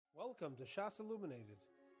Welcome to Shas Illuminated.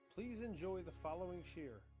 Please enjoy the following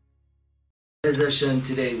shir. As Hashem,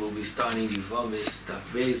 today we'll be starting Yevamos, Daf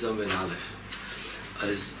Beis Amud Aleph.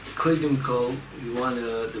 As Kodim Kol,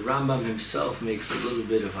 the Rambam himself makes a little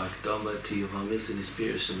bit of Hakdama to Yevamos in his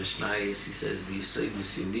Pirush Mishnayos. He says the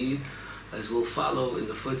Yesodus you need, as we'll follow in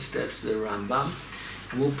the footsteps of the Rambam.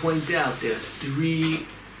 And we'll point out there are 3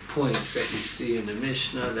 points that you see in the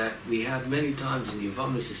Mishnah that we have many times in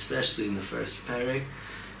Yevamos, especially in the first parak.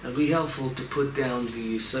 It'll be helpful to put down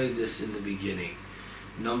the Yesodus in the beginning.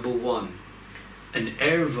 Number 1, an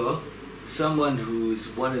erva, someone who's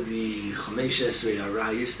one of the Chamesh Esrei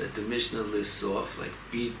Arayos that the Mishnah lists off, like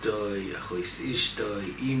Bitoi, Achois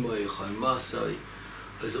Ishtoi, Imoi, Chaimasoi.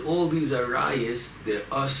 As all these Arayos, they're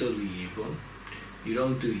also Yibum. You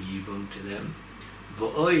don't do Yibum to them.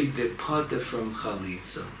 V'oi, they're potter from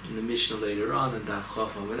Chalitza. In the Mishnah later on, in Daf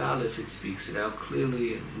Chaf Amud Aleph, it speaks it out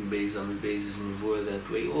clearly, and Beis Amud Beis is Mavur that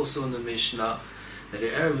way. Also in the Mishnah, that an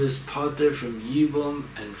erva is potter from Yibum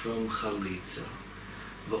and from Chalitza.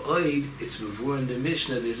 V'oid, it's Mavur in the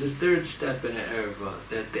Mishnah, there's a 3rd step in an erva,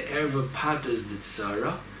 that the erva patters the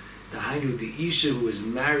tzara, the Hainu, the Isha who was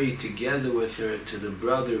married together with her to the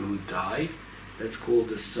brother who died, that's called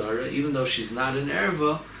the tzara, even though she's not an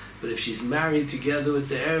erva, but if she's married together with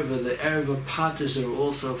the erva patters her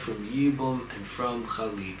also from Yibum and from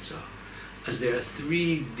Chalitza. As there are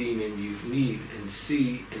 3 dinim you need and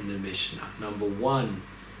see in the Mishnah. Number 1,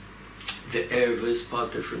 the erva is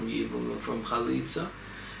patter from Yibum and from Chalitza.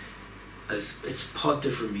 As it's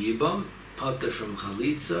pater from Yibum, pater from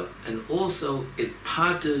Chalitza, and also it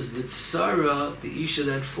patters the tzara, the isha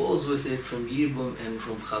that falls with it, from Yibum and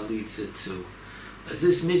from Chalitza too. As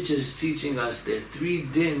this mitzvah is teaching us, there are 3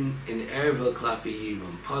 din in erva klapi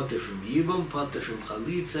Yibum: pater from Yibum, pater from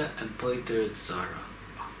Chalitza, and pater tzara.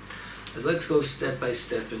 But let's go step by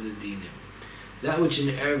step in the dinim. That which in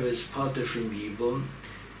erva is pater from Yibum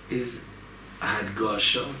is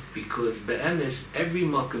hadgasha, because be'emes, every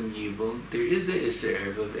makam Yibum, there is a iser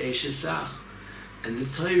erva of eshesach, and the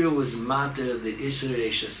Torah was matter the iser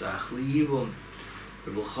eshesach li Yibum.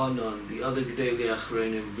 Rabbi Chanan, the other Gedolei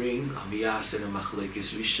Achronim bring Amiyas and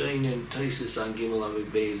Machlekes Rishonim. Tosfos on Gimel Amud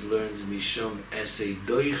Beis learns Mishum Esei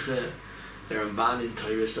Doiche. The Ramban in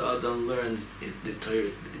Torah Adam learns the Torah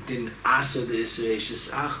didn't asa the Isser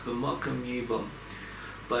Eshesach b'makam Yibum.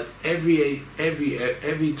 But every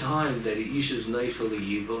time that the Isha is neifel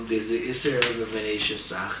Yibum, there's a Isser of an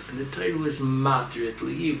Eshesach, and the Torah was matrit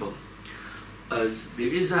Yibum. As there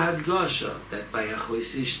is a hadgasha that by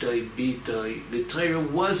Achois Ishtoi Bitoi, the Torah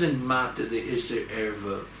wasn't matter the Isser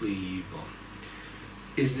erva liyibum.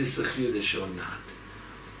 Is this a chiddush or not?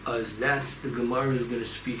 As that's the Gemara is going to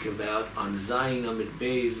speak about on Zayin Amud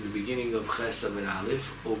Beis, the beginning of Ches Amud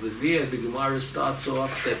Aleph. Over there, the Gemara starts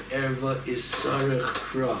off that erva is sarech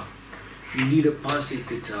kra. You need a pasuk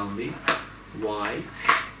to tell me why.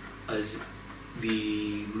 As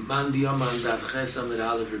the Mandiyam and Daf Ches Amud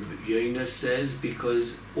Aleph Yoina says,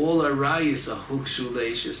 because all arayis are hukshu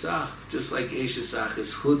le'eshesach, just like eshesach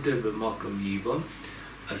is huter b'makam yibum,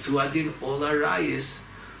 as huadin all arayis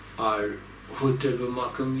are huter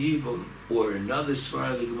b'makam yibum. Or another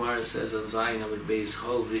svara the Gemara says on Zayin Amud Beis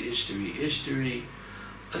Chol v'ishteri,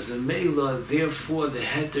 as a meila, therefore the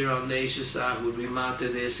heter on the eshesach would be mater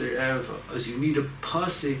the eser erva, as you need a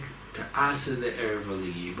pasuk to asa the erva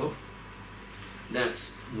liyibum.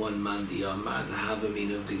 That's one man the Yama, the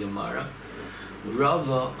Havamin of the Gemara.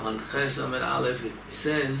 Rava on Ches Amud Aleph, it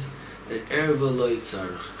says that erva loy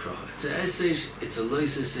tzarech kra. It's a essay. It's a loy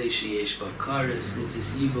sasei sheyesh bakaris.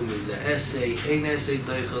 Mitzvah Yibum is a essay. Ein essay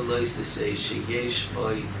doicha loy sasei sheyesh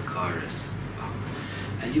bakaris.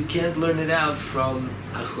 And you can't learn it out from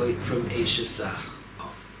eshesach.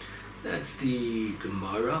 That's the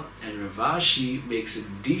Gemara, and Rav Ashi makes a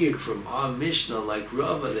diak from our Mishnah like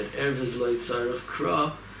Rava that erva is loy tzarech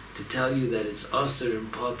kra to tell you that it's aser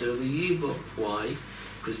and pater liyibum. Why?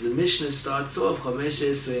 Because the Mishnah starts off Chamesh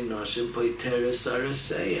Esrei Nashim Poiter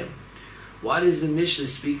Saraseyim. Why does the Mishnah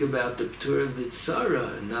speak about the p'tur of the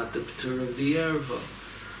tzara and not the p'tur of the erva?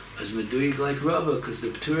 As meduik like Rava, because the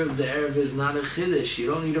p'tur of the erva is not a chiddush. You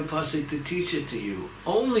don't need a pasuk to teach it to you.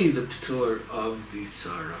 Only the p'tur of the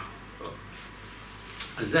tzara.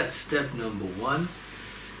 As that's step number 1.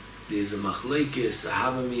 There's a machlekes, a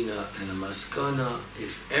havamina, and a maskana.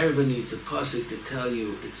 If erva needs a pasuk to tell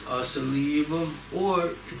you it's asa liyibum,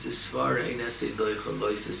 or it's a svara ein esei doicha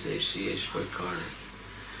loy sasei sheyesh bakaris.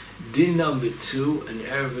 Din number 2, an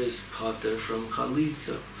erva is pater from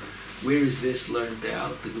Chalitza. Where is this learned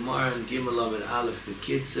out? The Gemara in Gimel Amud Aleph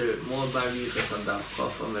Bekitzer, more barichas on Daf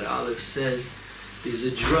Chaf Amud Aleph says there's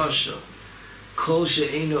a drasha. Kol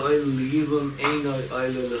she'eino oil liyibum, eino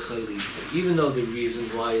oil lechalitza. Even though the reason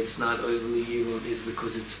why it's not oil liyibum is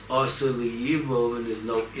because it's also liyibum and there's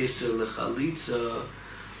no iser lechalitza.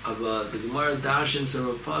 But the Gemara darshans from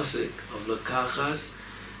a pasuk of Lakachas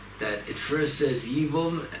that it first says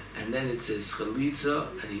yibum and then it says chalitza,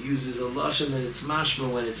 and it uses a lashon and it's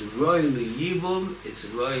mashma when it's roy liyibum, it's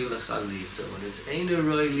roy lechalitza. When it's eino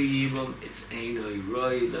roy liyibum, it's eino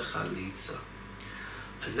roy lechalitza.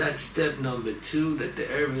 As that's step number 2, that the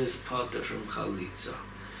erva is pater from chalitza.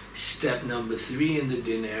 Step number 3 in the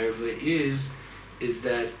din erva is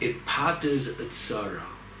that it paters a tzara.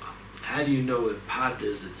 How do you know it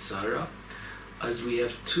paters a tzara? As we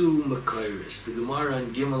have 2 makairis. The Gemara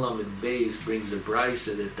on Gimel Amud Beis brings a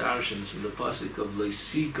brisa that darshans in the pasuk of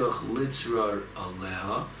Loisikach litzrar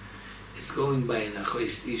aleha. It's going by an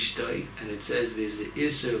achois ishtai, and it says there's a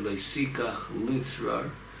iser Loisikach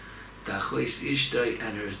litzrar. The achois ishtai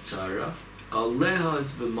and her tzara. Aleha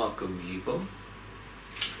is b'makom yibam.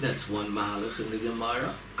 That's one mahalach in the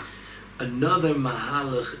Gemara. Another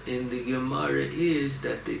mahalach in the Gemara is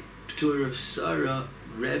that the Ptur of Sarah,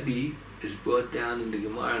 Rabbi, is brought down in the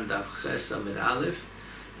Gemara on Daf Ches Amud Aleph,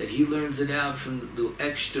 that he learns it out from the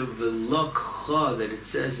extra velokcha that it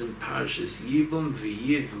says in Parshas Yibum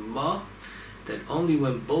v'yivma, that only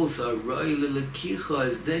when both are roi lelekicha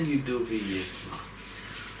is then you do v'yivma.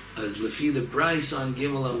 As lefi the Bryce on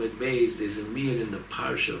Gimel Amud Beis, there's a miyut in the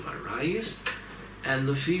Parsha of Arayis, and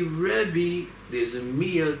lefi Rebbe, there's a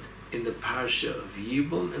miyut in the Parsha of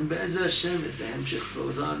Yibum, and Be'ez Hashem, as the Hemshech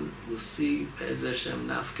goes on, we'll see Be'ez Hashem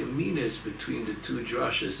nafkaminas between the 2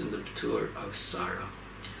 drashas in the Ptur of Sarah.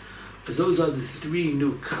 As those are the 3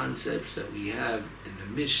 new concepts that we have in the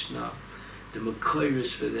Mishnah, the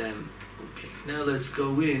Makairis for them. Okay, now let's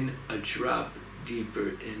go in a drop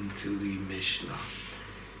deeper into the Mishnah.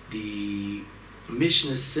 The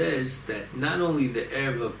Mishnah says that not only the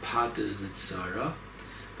erva paters the tzara,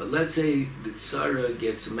 but let's say the tzara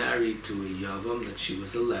gets married to a yavam that she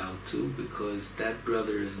was allowed to because that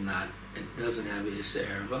brother doesn't have a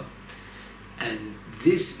erva, and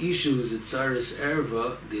this issue is a tzara's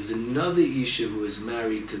erva. There's another issue who is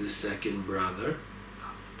married to the second brother.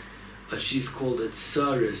 She's called a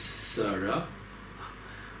tzara's tzara.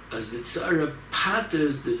 As the tzara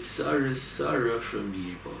paters the tzara's tzara from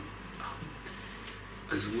yibum.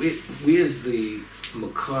 As where's the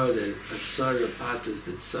makar that a tzara paters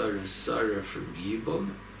the tzara's tzara from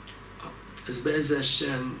yibum? As Be'ez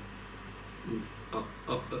Hashem,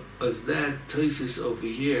 as that Tosis over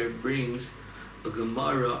here brings a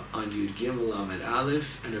Gemara on Yud Gimel Amud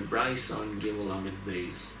Aleph and a Bryce on Gimel Amud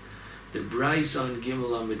Beis. The Bryce on Gimel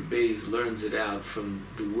Amud Beis learns it out from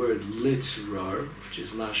the word litzrar, which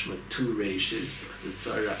is mashma 2 reishes, as a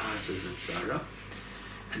tzara asas a tzara,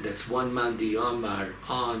 and that's one mandi yomar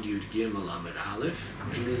on Yud Gimel Amud Aleph.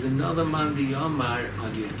 And there's another mandi yomar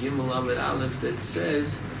on Yud Gimel Amud Aleph that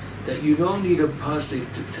says that you don't need a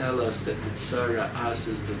pasuk to tell us that the tzara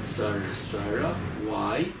asas the tzara tzara.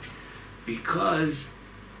 Why? Because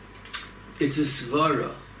it's a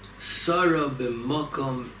svara. Sara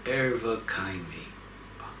b'makom erva kaimi.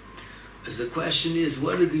 As the question is,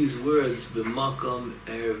 what are these words b'makom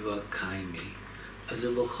erva kaimi? As a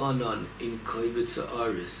Melchanan in Koibetz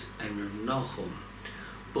Haaretz and Rav Nachum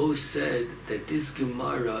both said that this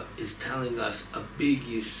Gemara is telling us a big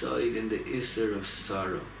yisoid in the Isser of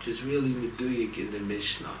Sara, which is really meduyik in the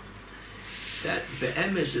Mishnah. That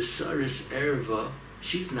be'emes a Sara's erva,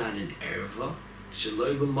 she's not an erva.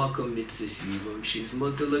 Shaloi b'makom mitzis yibum, she's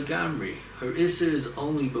mutter lagamri. Her iser is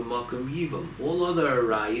only b'makom yibum. All other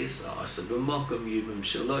arayis are also b'makom yibum,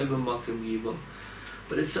 shaloi b'makom yibum.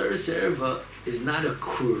 But a tzaras erva is not a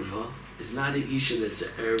kurva, is not an isha that's an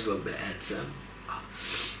erva be'etzem.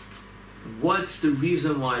 What's the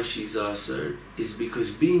reason why she's aser? Is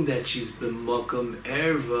because being that she's b'makom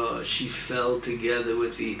erva, she fell together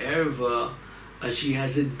with the erva. She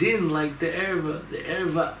has a din like the erva. The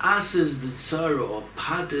erva asers the tzara or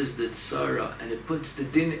paters the tzara, and it puts the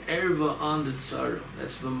din erva on the tzara.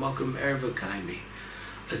 That's b'makom erva kaimi.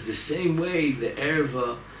 As the same way the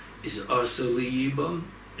erva is aser liyibam,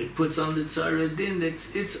 it puts on the tzara din that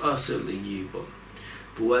it's aser liyibam.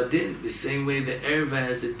 Buadin, the same way the erva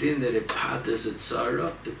has a din that it paters a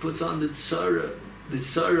tzara, it puts on the tzara. The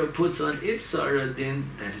tzara puts on its tzara din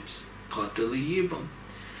that it's pater liyibam.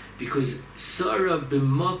 Because Sarah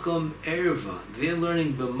b'makom erva, they're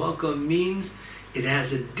learning b'makom means it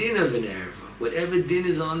has a din of an erva. Whatever din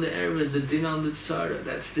is on the erva is a din on the tzara.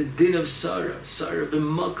 That's the din of Sarah. Sarah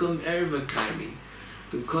b'makom erva kaimi.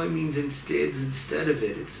 B'makom means instead of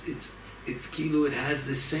it. It's kilu, it has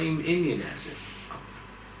the same inyan as it.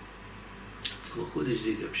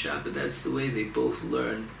 But that's the way they both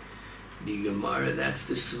learn the Gemara. That's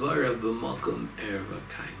the Svara b'makom erva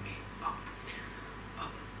kaimi.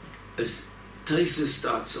 As Taisa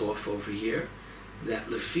starts off over here, that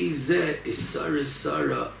lefi zeh is Sara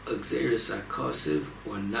Agzeris Akosiv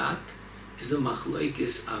or not, is a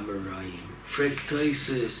machlokes amarayim. Frek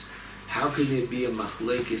Taisus, how could there be a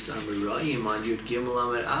machlokes amarayim on Yud Gimel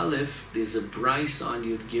Amud Aleph? There's a bryce on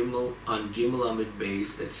Yud Gimel Amud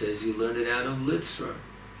Beis that says you learn it out of Litzra.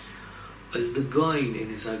 As the Goin in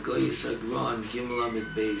his Hagoyis Agron Gimel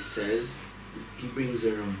Amud Beis says, he brings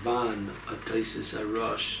a Ramban, a Taisus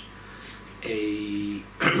Arosh, a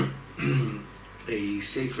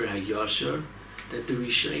Sefer HaYashar, that the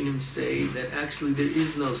Rishonim say that actually there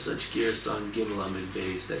is no such gears on Gimel Amud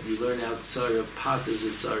Beis, that you learn out Tzara Patas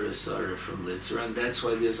and Tzara from Litzra, and that's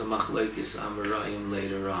why there's a Machlokes Amarayim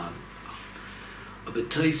later on. But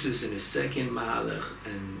Taisus in his second Mahalach,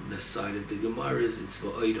 and the side of the Gemaras, it's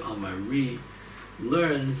V'oid Amari,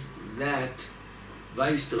 learns that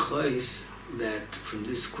Vais D'chois, that from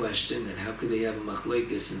this question, that how could they have a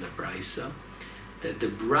Machlokes in the Brisa, that the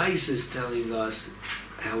Bryce is telling us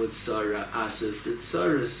how it's Sarah asas that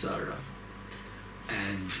Sarah.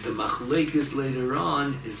 And the Machlokes later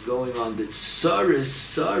on is going on that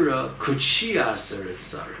Sarah, could she asar at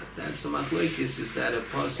Sarah? That's the Machlokes, is that a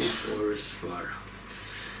pasuk or a svara?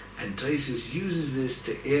 And Taisus uses this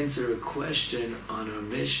to answer a question on our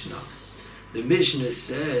Mishnah. The Mishnah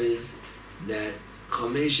says that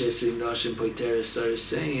Chamesh Esrei Nashim Poiter Sarah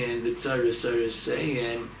saying, the Sarah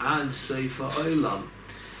saying, Ad Seifa Olam.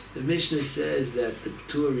 The Mishnah says that the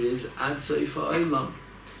Ptur is Ad Seifa Olam.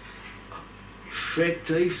 Frek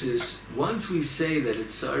Taisus, once we say that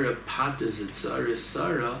it's Sarah Patas, it's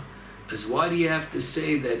Sarah, as why do you have to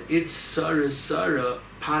say that it's Sarah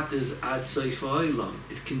Patas Ad Seifa Olam?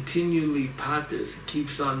 It continually Patas, it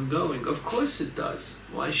keeps on going. Of course it does.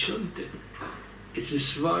 Why shouldn't it? It's a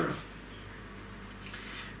Svara.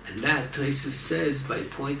 And that Taisus says, by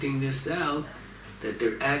pointing this out, that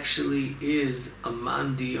there actually is a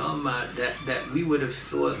mandi omar, that we would have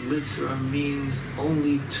thought Litzra means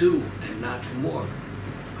only two and not more.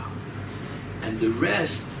 And the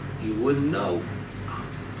rest, you wouldn't know.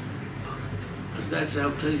 Because that's how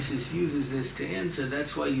Taisus uses this to answer.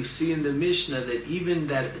 That's why you see in the Mishnah that even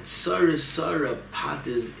that Sarah,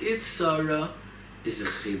 Patas, it's Sarah, is a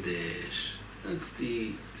Chidesh. That's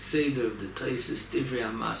the Seder of the Taisus, Divrei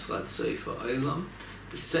HaMaslat Seifa Olam.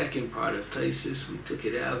 The second part of Taisus, we took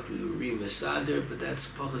it out, we were re-mesader, but that's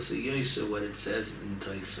Pachas HaYoser, what it says in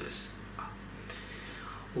Taisus.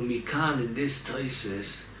 Umikan, in this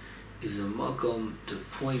Taisus, is a makom to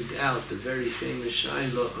point out the very famous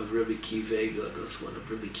Shaila of Rabbi Kivega. That's one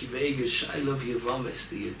of Rabbi Kivega's Shaila of Yevamos,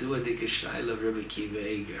 the Yedua Dika Shaila of Rabbi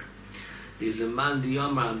Kivega. There's a man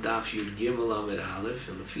diyamar on Daf Yud Gimel Amud Aleph,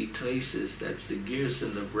 and the Taisus, that's the Girs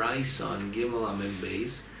and the Bryce on Gimel Amud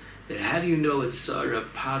Beis, that how do you know it's Sarah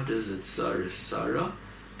Patas, it's Sarah,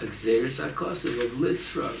 Agzeris Akosiv of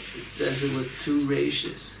Litzra. It says it with two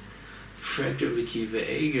ratios. Frekter V'kiva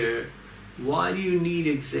Eger, why do you need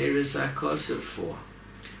Agzeris Akosiv for?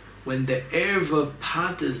 When the Erva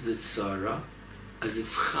Patas that Sarah, as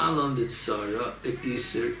it's Chalon that Sarah, it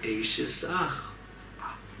Iser Eishesach.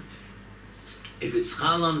 If it's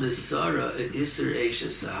Chalon the Sarah, it Iser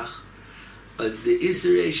Eishesach, as the Iser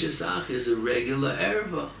Eishesach is a regular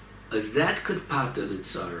Erva, as that could pata the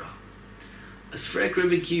Sarah. As Frek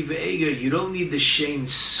Rabbi Kiva Eger, you don't need the Shem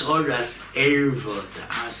Soras Erva to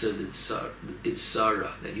asa it's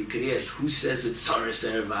Sarah. That you could ask, who says it's Soras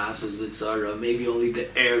Erva asas it's Sarah? Maybe only the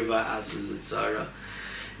Erva asas it's Sarah.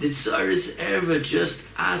 The Soras Erva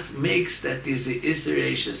just makes that there's a Iser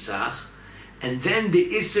Eishesach, and then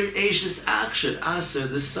the Iser Eishesach should asa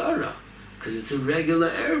the Sarah, because it's a regular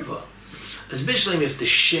Erva. Especially if the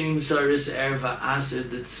Shem Saris Erva Aser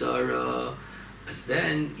the Tzara, as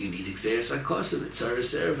then you need Exeris Akosa. The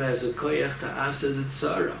Tzaris Erva has a Koyach to Aser the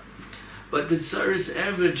Tzara. But the Tzaris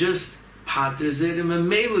Erva just patters it, and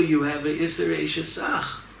Mamelu you have a Iser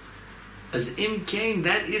Eishesach. As Im Kain,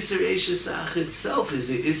 that Iser Eishesach itself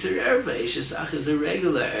is a Iser Erva. Eishesach is a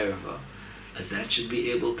regular Erva. As that should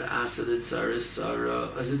be able to Aser the Tzaris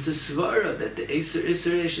Tzara, as it's a Svara that the Iser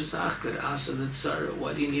Eishesach could Aser the Tzara.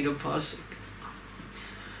 Why do you need a pasuk?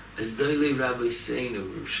 As Doyle Rabbi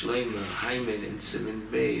Seinu, Reb Shlomo, Hyman, and Simon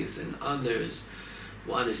Beis, and others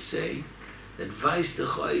want to say that Vais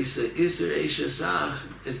Dechoisa Iser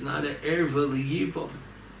Eishesach is not an Erva Liyibom.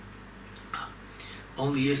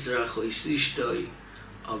 Only Iser Achois Lishtoi,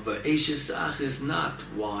 but Eishesach is not.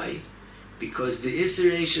 Why? Because the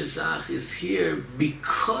Iser Eishesach is here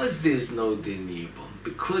because there's no Din Yibom.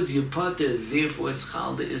 because you're pater, therefore it's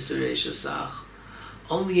chal the Isser Eshesach.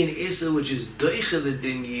 Only an Isser which is doiche the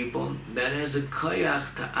din Yibum, that has a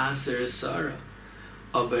koyach to aser Sarah.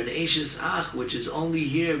 But an Eshesach, which is only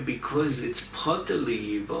here because it's pater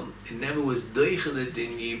li Yibum, it never was doiche the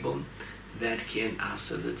din Yibum, that can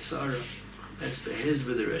aser the Sarah. That's the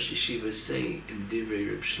hezbollah the Rosh Yeshiva is saying in Divrei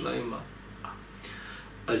Reb Shlomo.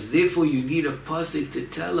 As therefore you need a pasuk to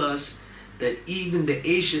tell us that even the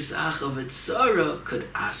Eshes Ach of Etzara could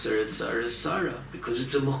aser Etzara Sarah, because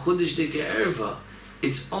it's a mechudesh de ge'erva.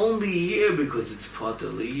 It's only here because it's pater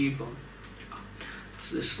liyibam.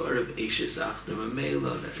 So this part of Eshes Ach the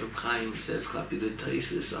Mamela that Reb Chaim says Klapi the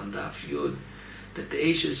Taisis on Daf Yud, that the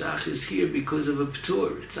Eshes Ach is here because of a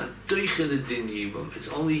ptur. It's not doiche the din yibam. It's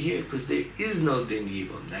only here because there is no din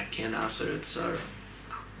yibam that can aser Etzara.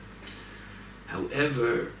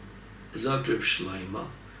 However, Zot Reb Shlomo,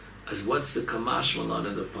 as what's the kamash malon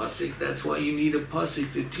of the pasuk? That's why you need a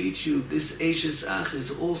pasuk to teach you this Eshes Ach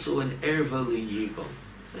is also an erva liyibam.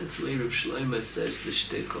 That's the way Reb Shlomo says the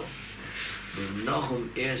shtickle. But Nachum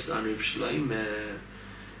asked on Reb Shlomo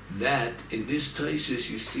that in this Taisus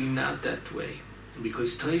you see not that way,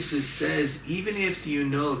 because Taisus says even after you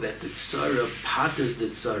know that the tzara paters the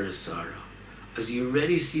tzara Sarah, as you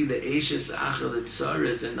already see the Eshes Ach of the tzara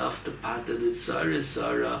is enough to pater the tzara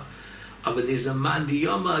Sarah. But there's a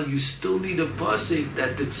mandiyama, you still need a pasuk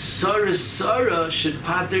that the tzara Sarah should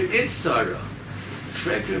pater its Sarah.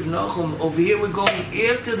 Frek Reb Nachum, over here we're going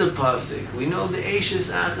after the pasuk. We know the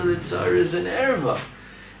Eshes Ach of the tzara is an erva.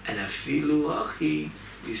 And afilu achi,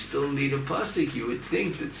 you still need a pasuk. You would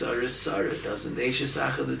think that tzara Sarah doesn't, the Eshes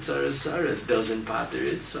Ach of the tzara Sarah doesn't pater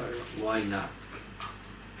its Sarah. Why not?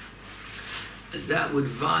 As that would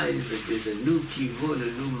advise that there's a new kivun, a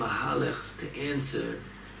new mahalech to answer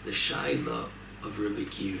the shaila of Rabbi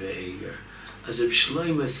Kiva Eger. As Reb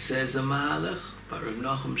Shlomo says a mahalech, but Reb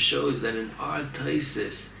Nachum shows that in our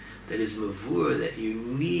taisis that is mavur, that you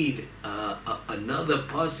need another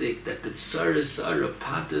pasuk that the tzara Sarah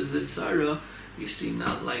paters the tzara. You see,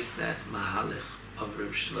 not like that mahalech of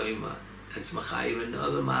Reb Shlomo. It's machayiv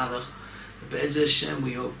another mahalech. Be'ez Hashem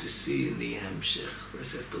we hope to see in the Hemshech.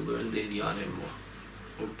 First we have to learn the Inyanim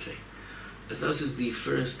more. Okay. As this is the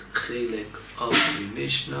first chelik of the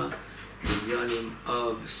Mishnah, the Inyanim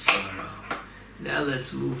of Sarah. Now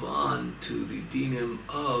let's move on to the dinim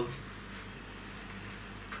of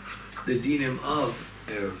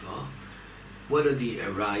Erva. What are the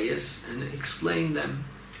Arayas? And explain them.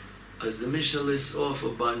 As the Mishnah lists off a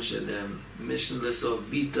bunch of them. The Mishnah lists off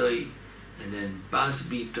Bitoy, and then Bas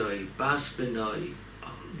Bitoy, Bas Benoi.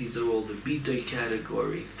 These are all the Bitoy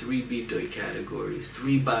category, 3 Bitoy categories,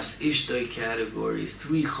 3 Bas Ishtoi categories,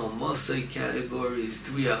 3 Chomosoi categories,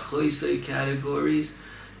 3 Achoisoi categories,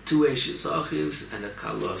 2 Eshes Achivs, and a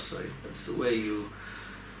Kalosoi. That's the way you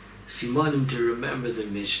simonim to remember the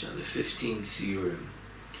Mishnah, the 15 Tziurim.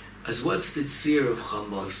 As what's the Tzir of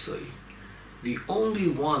Chomosoi? The only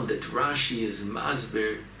one that Rashi is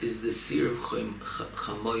masber is the Tzir of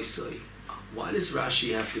Chomosoi. Why does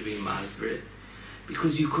Rashi have to be masber?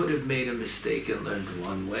 Because you could have made a mistake and learned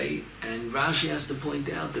one way, and Rashi has to point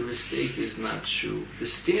out the mistake is not true. The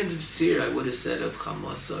standard tzir, I would have said, of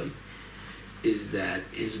Chamasoi is that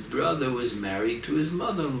his brother was married to his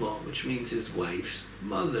mother-in-law, which means his wife's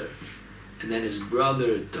mother. And then his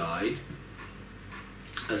brother died,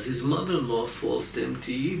 as his mother-in-law falls to him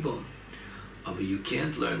to Yibum. But you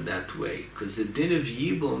can't learn that way, because the din of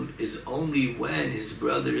Yibum is only when his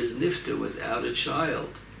brother is nifter without a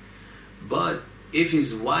child. But if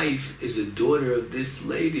his wife is a daughter of this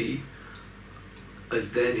lady,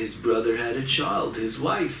 as then his brother had a child, his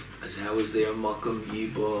wife, as how is there Makam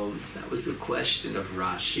Yibum? That was the question of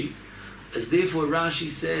Rashi. As therefore Rashi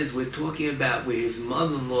says, we're talking about where his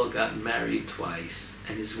mother-in-law got married twice,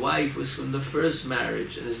 and his wife was from the first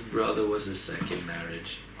marriage, and his brother was the second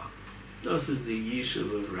marriage. This is the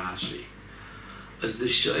Yishuv of Rashi. As the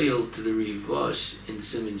Shoyel to the Rivosh in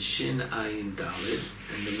Siman Shin Ayin Dalit,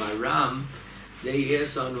 and the Maram, they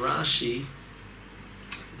ask on Rashi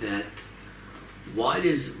that why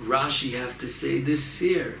does Rashi have to say this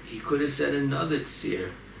seer? He could have said another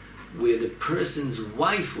seer where the person's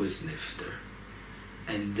wife was nifter,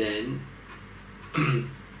 and then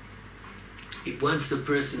once the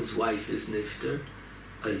person's wife is nifter,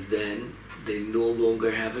 as then they no longer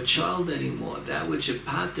have a child anymore. That which it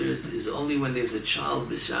paters is only when there's a child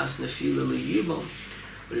b'shas nefila liyibum.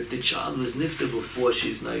 But if the child was nifter before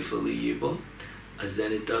she's nefila liyibum, as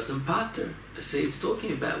then it doesn't pater. I say it's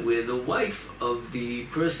talking about where the wife of the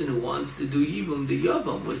person who wants to do yibum, the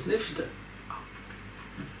yavam, was nifter.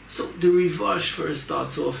 So the Rivash first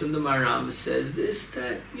starts off, and the Maram says this,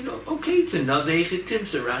 that, okay, it's another Echetim.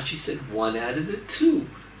 So Rashi said one out of the two.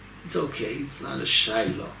 It's okay, it's not a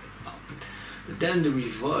Shaila. But then the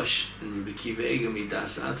Rivash, and Rabbi Kiva Eiger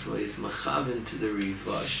Midas Atzma is Machavin to the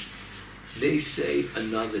Rivash. They say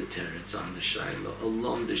another teretz on the Shaila, a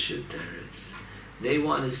Lomdisha teretz. They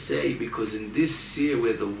want to say, because in this seer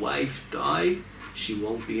where the wife died, she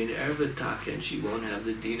won't be an Ervataka, and she won't have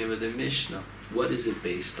the dinim of the Mishnah. What is it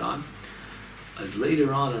based on? As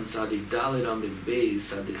later on Tzadik Dalet Amid Beis,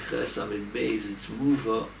 Tzadik Ches Amid Beis, it's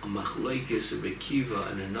Muva, a Machloikis, a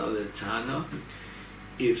Bekiva, and another Tana.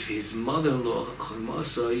 If his mother-in-law,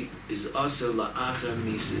 Chomasoi, is Asa La'achra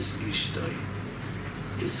Mises Ishtoi,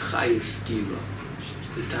 is Chayiv Skila.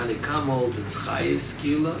 The Tanakam holds it's Chayiv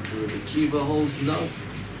Skila, and Rabbi Kiva holds no.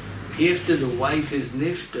 After the wife is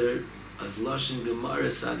Nifter, as Lashon Gemara,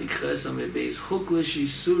 Tzadik Ches Amid Beis, Huklish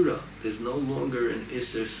Isura, there's no longer an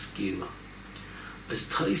Isser Skila. As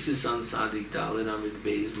Taisis on Tzadik Dalet Amid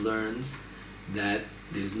Beis learns that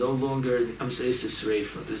there's no longer, Isser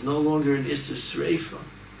Sreifa, there's no longer an Isser Sreifa,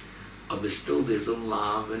 but still there's a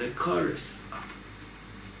Lav and a Chorus.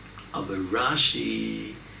 Of a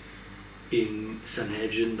Rashi in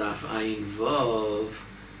Sanhedrin Daf Ayin Vav,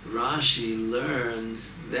 Rashi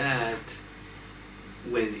learns that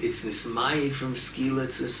when it's Nismayid from Skila,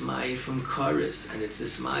 it's Nismayid from Chorus, and it's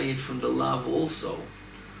Nismayid from the Lav also.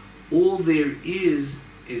 All there is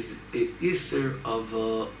an Isser of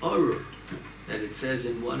Arur, that it says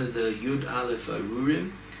in one of the Yud Aleph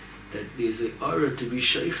Arurim, that there's an Arur to be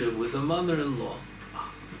Sheichev with a mother-in-law.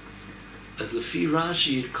 As Lefi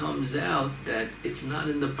Rashi, it comes out that it's not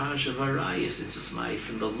in the Parsha of Arayas, it's Nismayid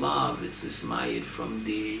from the Lav, it's Nismayid from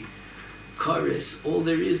the Chorus. All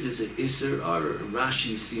there is an Isser Arur.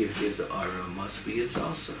 Rashi, you see if there's an Arur, must be it's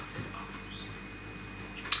also.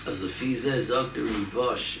 As Lefi says, Dr.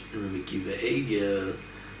 Rivash, Rabbi Kiva Eiger,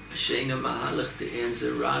 Shena Mahalach to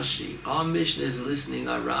answer Rashi. Our Mishnah is listening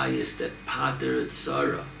Arayas that Pater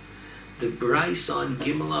Tzara. The Bryce on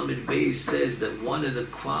Gimel Amid Beis says that one of the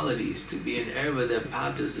qualities to be an erva that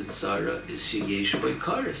Pater Tzara is Sheyesh by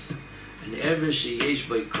Chorus. An erva Sheyesh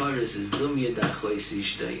by Chorus is Lum Yedachos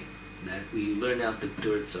Ishtay. That we learn out the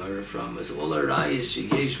Ptur Tzara from us. All Arayas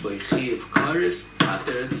Sheyesh by Chi of Chorus,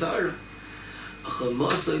 Pater Tzara. A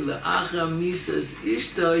Chomasoi Le'achra Misas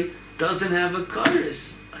Ishtay doesn't have a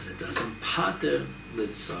Chorus, as it doesn't Pater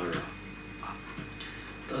L'Tzara.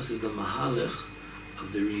 This is the Mahalach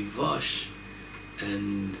of the Rivash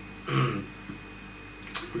and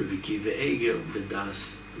Rabbi Kiva Eiger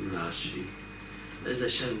B'das Rashi. As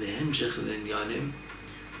Hashem the Hemshech and then Yanim,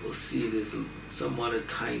 we'll see there's somewhat a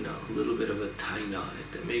taina, a little bit of a taina on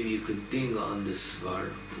it, that maybe you could ding on this svar.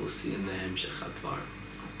 We'll see in the Hemshech Atvar.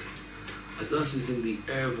 Okay. As this is in the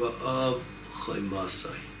erva of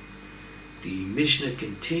Chomasai. The Mishnah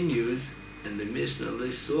continues, and the Mishnah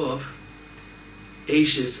lists off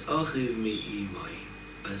Eishes Achiv Mi'imai.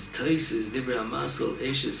 As Taisus Dibra Amasal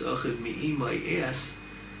Eishes Achiv Mi'imai asks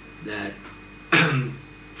that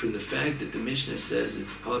from the fact that the Mishnah says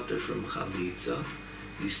it's Pater from Chalitza,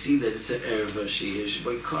 you see that it's an erva sheyesh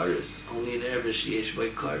by Chorus. Only an erva sheyesh by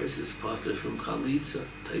Chorus is Pater from Chalitza.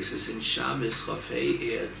 Taisus in Shabbos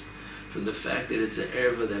Chafei adds from the fact that it's an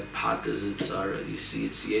erva that Paters at Tzara, you see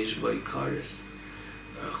it's yesh by Chorus.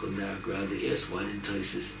 Grada asks, why didn't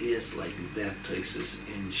Taisus ask like that Taisus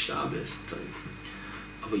in Shabbos?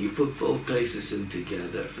 But you put both Taisus in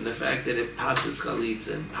together. From the fact that it Paters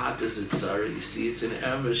Chalitza and Paters at Tzara, you see it's an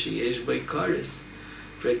erva sheyesh by Chorus.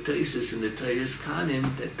 For Taisus in the Tairis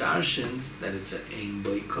Kanim that darshans that it's an aim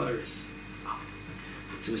by Chorus.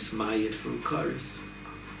 It's mismayed from Chorus.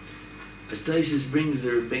 As Taisus brings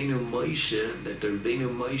the Rabbeinu Moshe, that the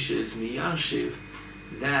Rabbeinu Moshe is miyashiv,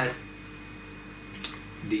 that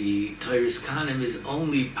the Tairis Kanim is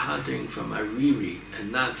only pattering from Ariri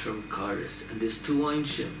and not from Chorus. And there's two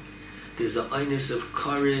einshim. There's an einus of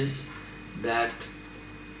Chorus that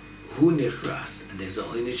hu nichras, and there's an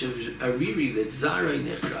einish of Ariri that Zara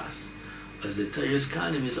nichras. As the Tairis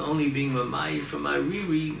Kanim is only being mamayid from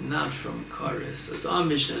Ariri, not from Chorus. As our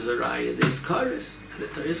Mishnah is a raya, there's Chorus. And the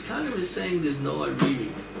Tairis Kanim is saying there's no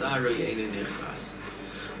Ariri. Zara ain't nichras.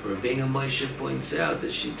 Rabbeinu Moshe points out that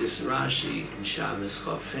Shittis Rashi in Shabbos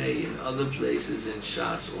Chafei and other places in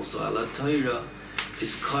Shas, also Ala Torah,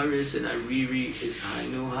 is Chorus and Ariri is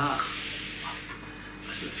Hainu Hach.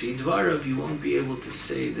 As a Fidvarav, you won't be able to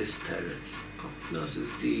say this teretz. This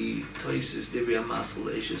is the Toises Dibri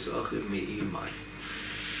Amasal Eishes Achiv Mi'imai.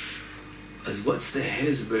 As what's the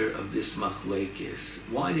hezber of this machlekes?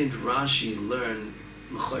 Why didn't Rashi learn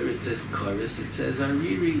it says Karis, it says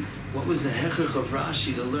Ariri. What was the hechach of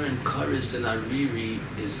Rashi to learn Karis and Ariri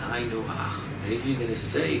is Hainu Hach. If you're going to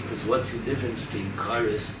say, because what's the difference between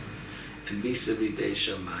Karis and Misa B'dei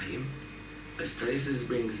Shamayim? As Taisus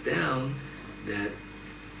brings down that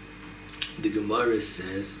the Gemara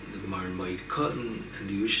says, the Gemara in Moed Katan and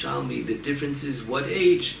the Yerushalmi, the difference is what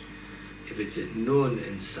age. If it's at Nun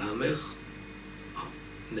and Samech,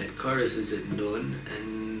 that Karis is at Nun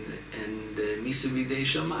and Misa B'dei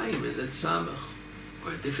Shamayim is at Samech,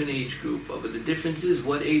 or a different age group. But the difference is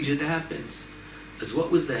what age it happens. As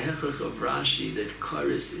what was the hechach of Rashi that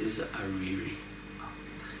Karis is Ariri.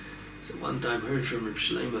 So one time I heard from Reb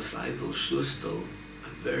Shlomo Feivel Schlustel a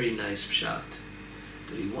very nice pshat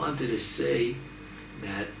that he wanted to say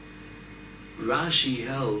that Rashi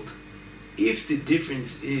held if the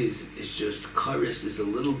difference is just Karis is a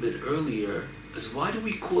little bit earlier, as why do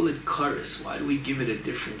we call it Karis? Why do we give it a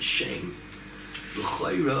different shame?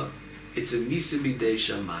 L'chayra, it's a Misa B'dei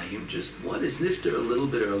Shamayim, just one is nifter a little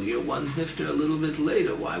bit earlier, one's nifter a little bit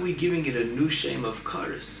later. Why are we giving it a new shame of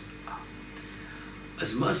Karis?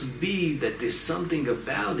 As must be that there's something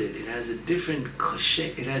about it. It has a different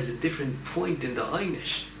point in the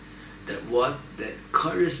Einish. That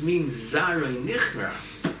Karis means Zaroi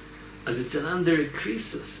Nichras. As it's an under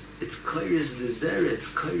krisus. It's Karis the Zera, it's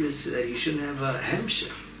Karis that he shouldn't have a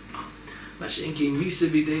hemshech. Mashenki Misa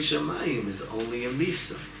B'dei Shamayim is only a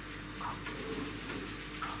Misa.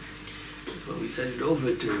 When we sent it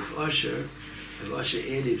over to Rav Asher, Rav Asher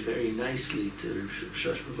added very nicely to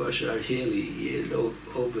Rav Asher Arheli.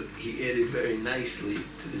 He added very nicely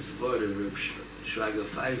to this word of Rav Shraga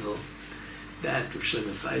Feivel, that Rav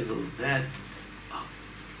Shlomo Feivel, that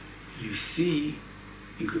you see,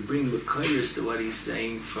 you could bring Makayos to what he's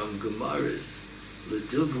saying from Gemaras.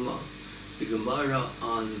 L'dugma, the Gemara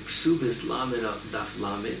on Ksubis Lamed Daf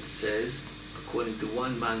Lamed says, according to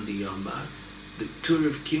one man the Yomar, the Tur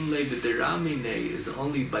of Kimle B'deramine is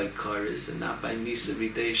only by Karis and not by Misa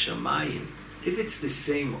B'dei Shamayim. If it's the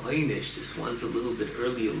same Einish, this one's a little bit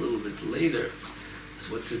early, a little bit later,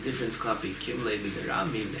 so what's the difference Klapi Kimle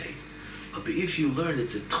B'deramine? But if you learn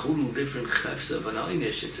it's a total different Chefsa of an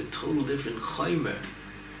Einish, it's a total different Chaimer,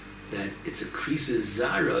 that it's a Krisa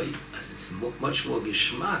Zaroi, as it's much more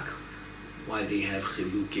Geshmak, why they have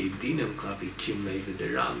Chilukei Dinam Klapi Kimle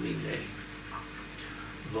B'deramine.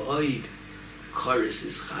 V'oid, Karis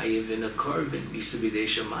is chayiv in a korban. Misa B'dei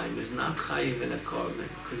Shamayim is not chayiv in a korban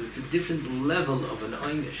because it's a different level of an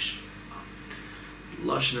einish.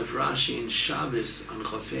 Lashon of Rashi in Shabbos on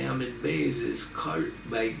Chafei Amud Beis is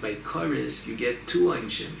by Karis you get two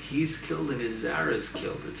einishim. He's killed and his zara is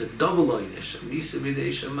killed. It's a double einish. Misa B'dei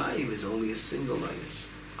Shamayim is only a single einish.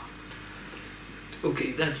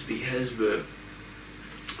 Okay, that's the hezber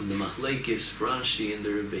of the Machlekes Rashi and the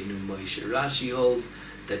Rabbeinu Moshe. Rashi holds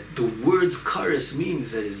that the words Karis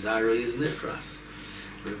means that his Zara is Nichras.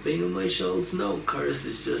 Rabbeinu Moshe holds no, Karis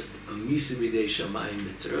is just a Misa B'dei Shamayim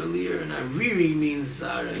that's earlier, and Ariri means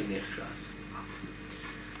Zara Nichras.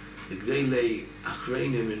 The Gdolei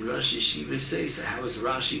Achreinim in Rosh Yeshiva say, so how is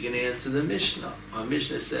Rashi going to answer the Mishnah? Our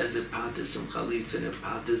Mishnah says it patas from Chalitza and it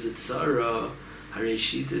patas at Tzara,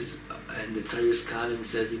 Hareshitas, and the Teres Kanim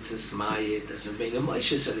says it's a Smayit. As Rabbeinu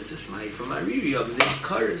Moshe said it's a Smayit from Ariri of this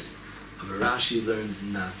Karis. But Rashi learns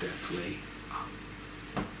not that way.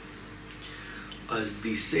 As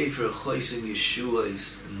the Sefer Chosin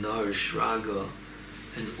Yeshua's Nar Shraga,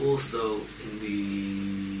 and also in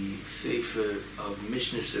the Sefer of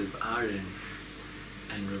Mishnah Reb Aaron,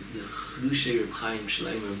 and the Chlushe Reb Chaim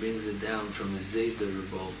Shleimer brings it down from a Zayda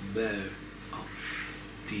Reb Ber,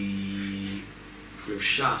 the Reb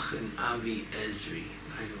Shach and Avi Ezri,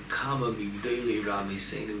 I know Kama Migdolei Rabbi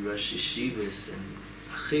Seinu Rosh Yeshivas and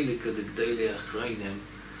Chelik of the Gdolei Achreinim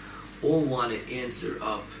all want to answer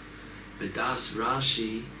up B'das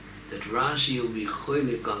Rashi that Rashi will be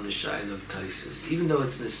cholik on the Shaila of Taisus. Even though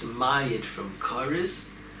it's Nismayit from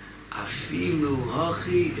Karis, Afilu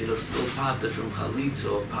Hachi, it'll still pata from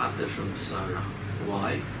Chalitza or pata from Sarah.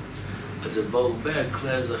 Why? As a Bober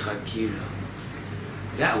Klez Chakira.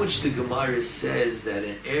 That which the Gemara says that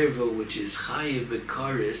an erva which is Chayiv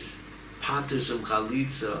B'Karis patters from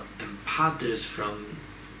Chalitza and patters from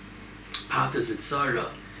patters at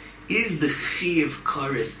Sarah, is the Chi of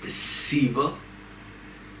Karis the Siba?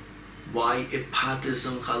 Why it patters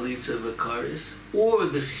from Chalitza V'Karis? Or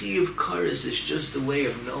the Chi of Karis is just a way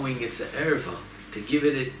of knowing it's an erva, to give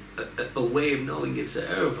it a way of knowing it's an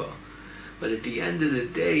erva. But at the end of the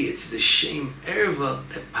day, it's the same erva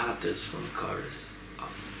that patters from Karis.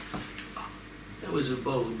 That was a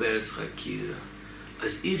Boch Be'ez Chakira.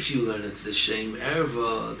 As if you learn it's the same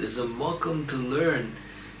erva, there's a mokum to learn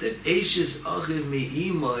that Eishes Achiv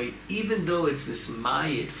Me'imai, even though it's this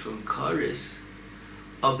mayit from Karis,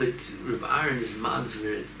 but Reb Aaron is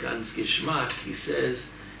manvir ganz geschmack. He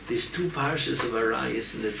says there's two parshas of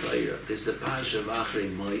Arayas in the Torah. There's the parsha of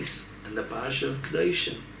Achrei Mois and the parsha of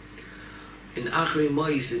Kedoshim. In Achrei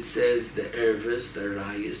Mois it says the ervas, the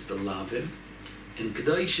Arayas, the lavim. In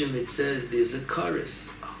Kedoshim it says there's a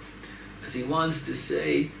Karis, as he wants to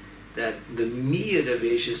say that the miyad of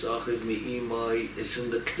Eishes Achiv Me'imai is from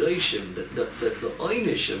the Kedoshim, the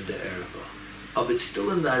oynish of the erva. It's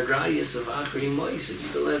still in the Arayas of Achrei Mois. It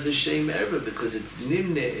still has a Shem Erva because it's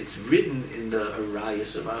nimne, it's written in the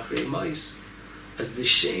Arayas of Achrei Mois as the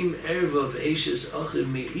Shem Erva of Eishes Achiv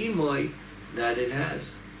Me'imai that it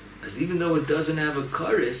has. As even though it doesn't have a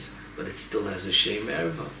Karis, but it still has a Shem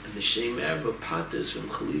Erva. And the Shem Erva patters from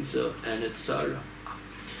Chalitza and Etzara.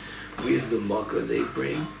 Where's the Makkah they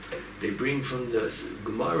bring? They bring from the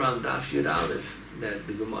Gemara on Daf Yud Aleph that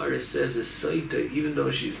the Gemara says a Saita, even though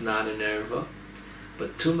she's not an Erva,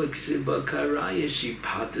 but Tumak Siba Karaya, she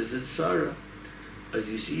patters at Sarah. As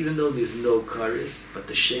you see, even though there's no Karis, but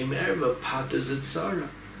the Shem Erva patters at Sarah.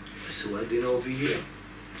 That's who I did over here.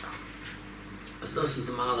 As this is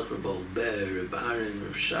the Malach Rabbi Ber, Reb Aaron,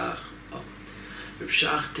 Reb Shach. Reb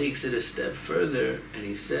Shach takes it a step further, and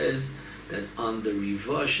he says that on the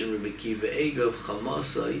Rivash and Rabbi Kiva Ega of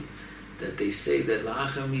Chamasai, that they say that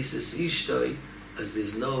La'achar Misas Ishtoi, as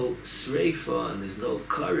there's no Sreifa and there's no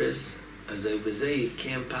Karis, as I was saying, you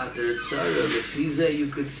can't pater Tzara. Lefizeh, you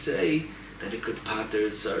could say that it could pater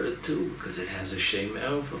Tzara too, because it has a Shem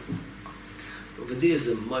Erva. Over there is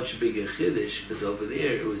a much bigger Chiddush, because over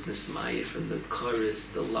there it was Nismayah from the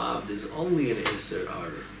Karis, the Lav. There's only an Isser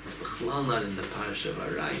Ar. It's B'chlal not in the Parsha of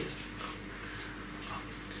Arayas.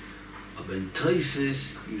 But in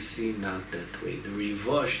Taisis, you see not that way. The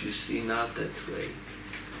Rivash, you see not that way.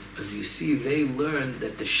 As you see, they learn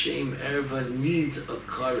that the Shem Erva needs a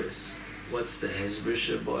Karis. What's the Hezber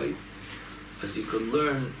Shabai? As you could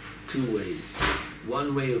learn two ways.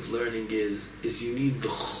 One way of learning is you need the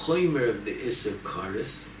Choymer of the Isser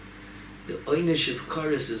Karis. The Oynish of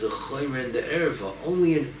Karis is a Choymer in the Erva.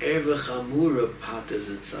 Only an Erva Chamura patas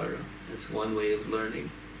etzara. That's one way of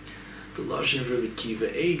learning. The Lashon of Rabbi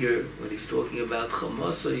Kiva Eger, when he's talking about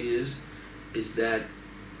Chamasai, is that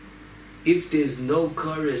if there's no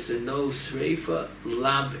Karis and no Sreifa,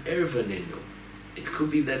 Lab Erva Ninu. It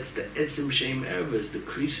could be that's the Etzim Shem Erva, is the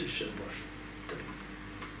Krisa Shabbat.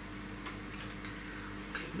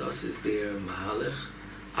 Okay, this is there, Mahalach.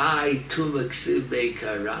 I Tumak Sibbe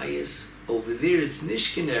Karayas. Over there it's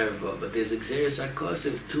Nishkin Erva, but there's Xeris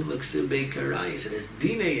Akosiv, Tumak Sibbe Karayas, and it's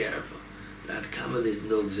Dine Erva. That Kama, there's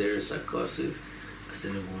no Xeris Akosiv, as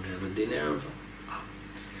then it won't have a Din Erva.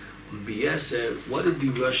 B'yeser, what did the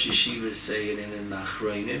Rosh Yeshiva say in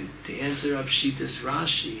Nachroinim? To answer up Shitas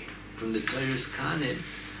Rashi from the Torah's Kanim,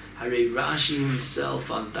 Hare Rashi himself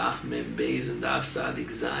on Daf Mem Beis and Daf Sadik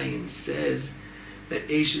Zayin says that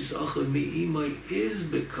Eishes Achiv Me'imai is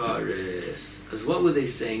Bekaris. As what were they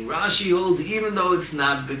saying? Rashi holds, even though it's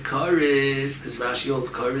not Bekaris, because Rashi holds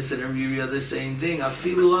Karis and Amiri are the same thing.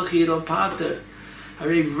 Afilu Achid al Pater.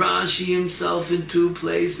 Hare Rashi himself in two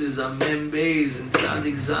places, on Mem Beis and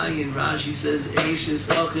Sadik Zayin, Rashi says Eishes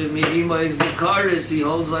Achiv Me'imai is Bekaris. He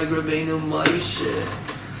holds like Rabbeinu Moshe.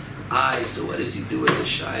 So what does he do with the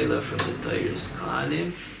Shaila from the Torah's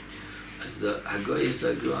Kanim? As the Hagoyes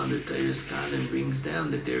Agro on the Torah's Kanim brings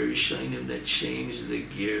down that there are Rishonim that change the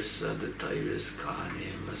gears of the Torah's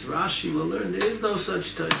Kanim. As Rashi will learn, there is no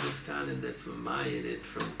such Torah's Kanim that's Mamayed it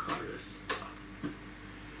from Karas.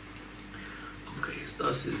 Okay, so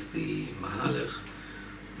this is the Mahalach.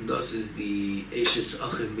 This is the Eishes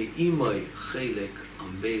Achiv Me'imai Chelek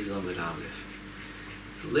on Beis Amud Aleph.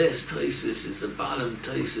 The last Taisis is the bottom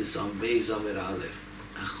Taisis on Beis Amud Aleph.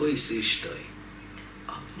 Achois Ishtoi.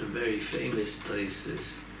 A very famous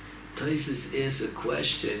Taisis. Taisis asks a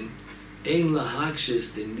question. Ein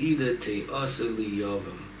lahakshis de nida te asa li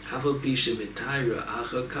yovam. Havel pisha mitayra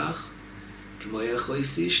achakach. K'moy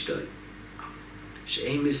achois Ishtoi.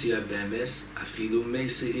 She'ein misi abemes. Afilu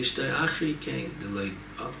mesa Ishtoi achri kein.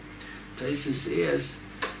 Taisis asks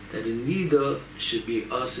that a nida should be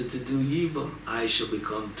asa to do yibam. I shall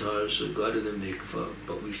become tar, shall go to the mikvah.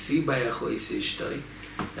 But we see by achois Ishtoi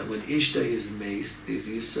that when Ishtoi is maced, there's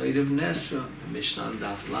the side of Nesra. The Mishnah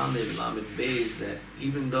Daf Lamed Beis, that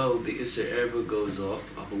even though the Isser Erba goes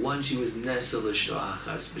off, but once she was Nesa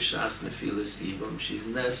L'Shoachas, B'Shas Nefilas Yibam, she's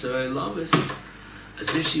Nesa Elamis.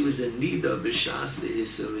 As if she was a Nida, B'Shas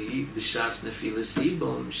B'Shas Nefilas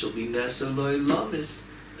Yibam, she'll be Nesa L'Elamis.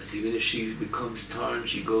 As even if she becomes tar and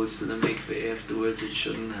she goes to the mikveh afterwards, it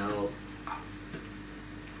shouldn't help.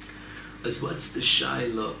 As what's the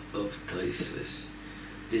Shaila of Taisis?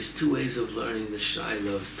 There's two ways of learning the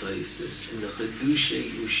Shaila of Taisis. In the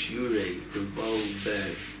Chedushe Ushure, Rabbi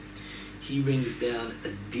Ber, he brings down a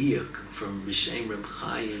diak from B'Shem Reb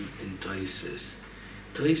Chaim in Taisis.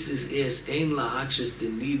 Taisis asks, Ein lahakshas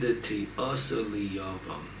denida ti asa li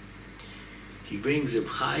yavam. He brings, Reb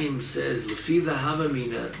Chaim says, Lefi the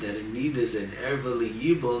Havamina, that a nida is an erva li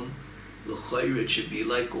yibum, l'chayr, it should be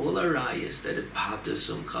like all arayas, that it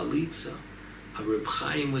patas chalitza. Reb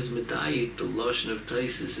Chaim was medayik, the lotion of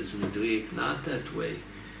Taisis is medayik not that way.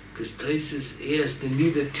 Because Taisis asked,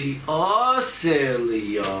 Nida ti aser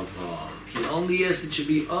li yavam. He only asks it should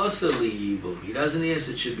be aser li yibum. He doesn't ask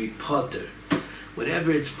it should be potter.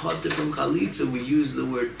 Whenever it's potter from chalitza, we use the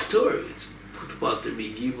word tur. It's potter be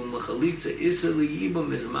yibum chalitza. Iser li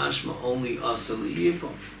yibum is mashma only aser li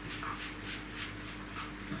yibum.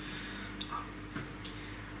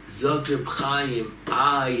 Zok Reb Chaim,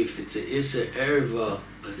 if it's a iser erva,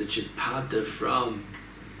 as it should pater from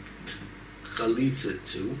chalitza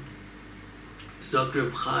too. Zok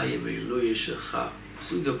Reb Chaim, Eluya Shecha.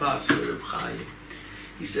 Suga Bas for Reb Chaim.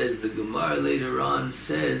 He says, the Gemara later on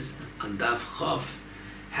says, on Daf Chof,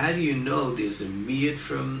 how do you know there's a miyat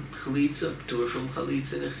from chalitza, ptur from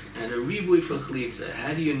chalitza, and a ribui from chalitza?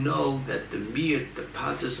 How do you know that the miyat, the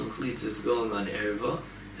patas from chalitza is going on erva,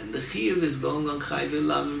 and the chiyuv is going on chayv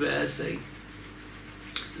elav ve'esei?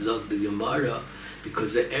 Zok the Gemara,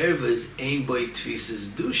 because the erva is ein boy tvisas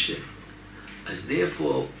dushin. As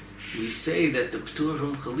therefore, we say that the ptur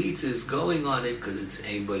from chalitza is going on it because it's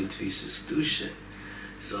ein boy tvisas dushin.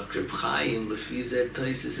 Zok Reb Chaim, lefi zeh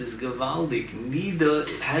Taisis is gavaldik. Nida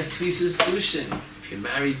has tvisas dushin. If you're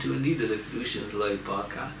married to a nida, the kedushin is loy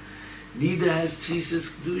baka. Nida has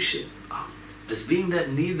tvisas dushin. As being that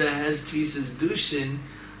nida has tvisas dushin,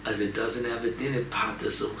 as it doesn't have a din at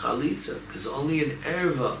patas of chalitza, because only an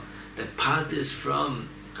erva that patas from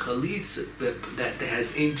chalitza, that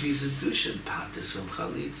has ein tvisas dushin, patas from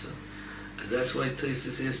chalitza. As that's why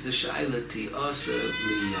Taisis is the shaila ti asa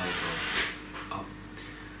li yavam.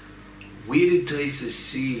 Where did Taisus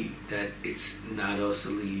see that it's not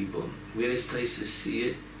also liyibum? Where does Taisus see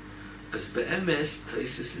it? As be'emes,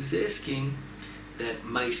 Taisus is asking that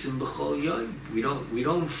maisim b'chol yom. We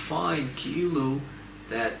don't find ki'ilu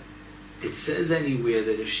that it says anywhere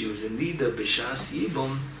that if she was a nida b'shas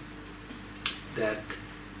yibum, that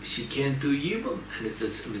she can't do yibum, and it's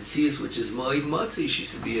a mitzias which is moed matzi. She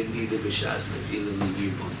should be a nida b'shas nefila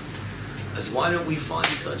liyibum. As why don't we find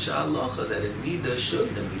such a halacha that a nida should,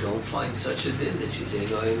 and we don't find such a din that she's ein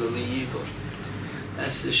oil liyibum?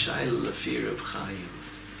 That's the shaila lefi Reb Chaim.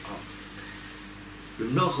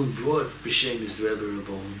 Reb Nachum brought b'shem his Rebbe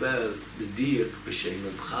Rabbi Ber the diak b'shem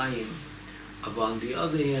Reb Chaim. But on the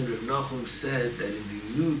other hand, Reb Nachum said that in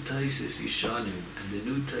the new Taisis Yishanim and the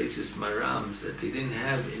new Taisis Marams that they didn't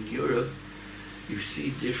have in Europe, you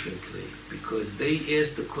see differently, because they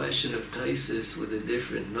asked the question of Taisis with a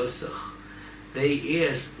different nusach. They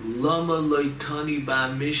asked, Lama loitani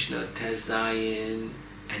ba Mishnah tezayin,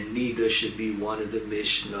 and nida should be one of the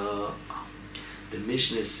Mishnah. The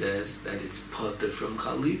Mishnah says that it's potter from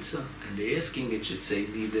chalitza, and they're asking it should say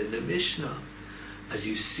nida in the Mishnah. As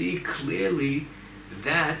you see clearly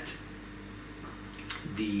that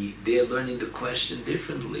they're learning the question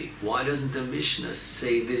differently. Why doesn't the Mishnah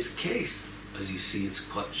say this case? As you see, it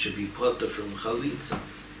should be potter from chalitza.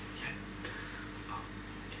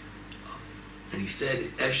 And he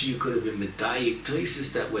said, if you could have been medayik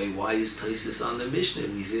Taisis that way, why is Taisis on the Mishnah?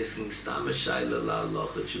 And he's asking stama shayla la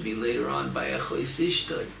loch. It should be later on by achoy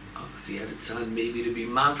sishtoi. Because he had a time maybe to be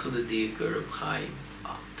matcha the diak or Reb Chaim.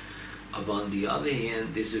 But on the other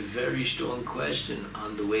hand, there's a very strong question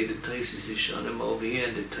on the way the Taisis is shown him over here,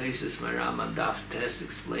 and the Taisis Maram and Daf Tes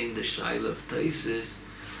explained the shayla of Taisis.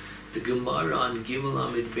 The Gemara on Gimel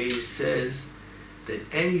Amid Beis says that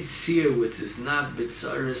any tzir which is not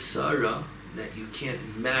b'tzara sara, that you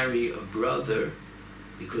can't marry a brother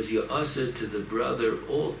because you're usher to the brother,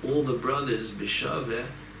 all the brothers b'shaveh,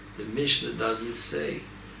 the Mishnah doesn't say.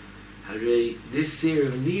 Hare, this tzir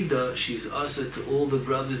of nida, she's usher to all the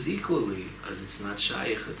brothers equally, as it's not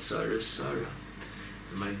shaykh at tzara sara.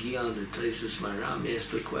 Magi on the Taisus Maram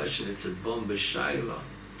asked the question, it's a bom b'shayla.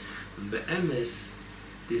 Be'emes,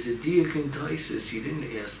 there's a diak in Taisus, he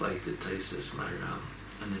didn't ask like the Taisus Maram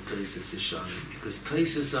and the Taisus Ishanim, because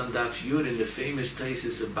Taisus on Daf Yud, in the famous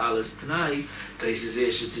Taisus of Balas Tanai, Taisus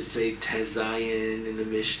asked to say Tezayin in the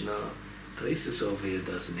Mishnah. Taisus over here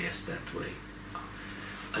doesn't ask that way.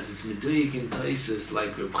 As it's medayik in Taisus,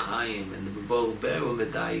 like Reb Chaim and the Rebbe Ber were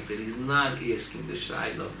medayik, that he's not asking the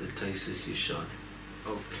shayla of the Taisus Yishanim.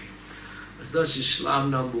 Okay. As that's Shlam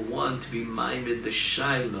number 1 to be minded the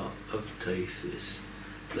Shaila of Taisis.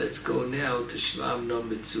 Let's go now to Shlam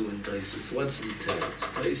number 2 in Taisis. What's the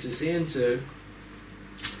text? Taisis answer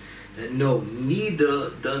that no,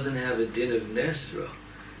 Nida doesn't have a din of Nesra.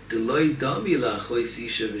 Deloy dami la chois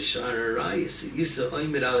isha v'shar arayis. Isa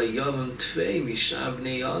oimed ala yavam tvei mishar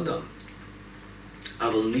bnei adam.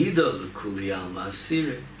 Aval Nida l'kuli al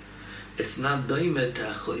ma'asire. It's not doimed to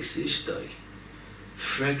chois ishtoi.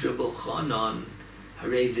 Frekrebel Chanan,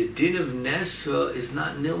 hooray, the din of Nesra is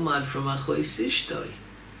not nilmad from Achois Ishtoi.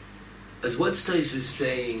 As what Tais is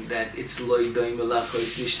saying that it's loy doim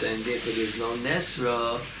Achois Ishtoi and therefore there's no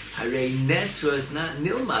Nesra, hooray, Nesra is not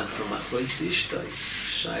nilmad from Achois Ishtoi.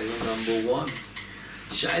 Shaila number 1.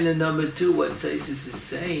 Shaila number 2, what Tais is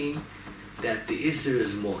saying that the Isser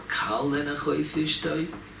is more kal than Achois Ishtoi.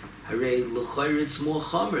 Hooray, l'chayr it's more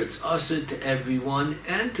chomer, it's usher to everyone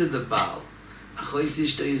and to the Baal. Achois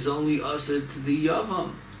Ishtoi is only usher to the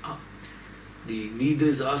Yavam. The Nida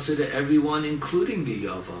is usher to everyone, including the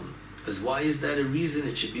Yavam. As why is that a reason?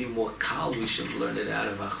 It should be more kal. We should learn it out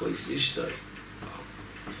of Achois Ishtoi.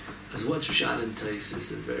 As what's Pshat and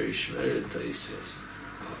Taisis, a very shmered Taisis.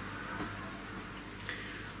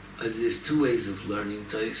 As there's 2 ways of learning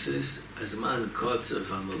Taisis. As man Katz of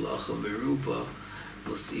Hamalacha Meruba,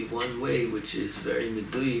 we'll see one way which is very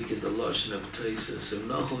meduyik in the Lashon of Taisis. So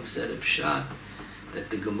Nachum said a Pshat that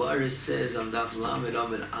the Gemara says on Daf Lamed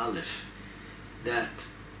Amud Aleph that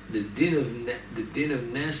the din of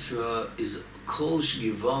Nesra is Kol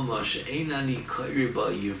Yevamos she'einani kairi ba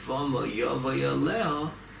Yevama Yavay Aleha,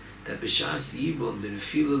 that b'shas Yibum, the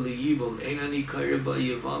Nefila Yibum einani kairi ba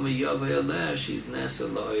Yevama Yavay Aleha, she's Nesa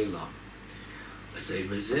La'olam. Say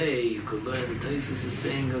Bazay, you could learn Taisis is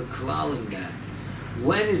saying a klal in that.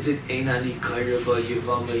 When is it einani kairi ba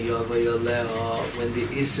Yevama Yavay Aleha? When the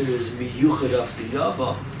Isser is miyuchad of the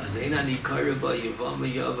Yavam. As einani kairi ba Yevama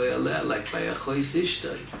Yavay Aleha, like by Achois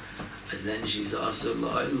Ishtoi. As then she's also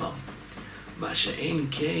La'olam. Masha'en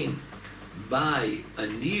Kain, by a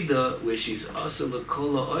Nida, where she's also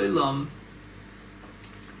L'Kola Olam,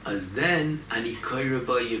 as then, Ani Kaira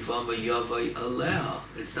Ba Yevama Yavai Aleha.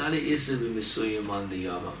 It's not an Isser b'Misuyim on the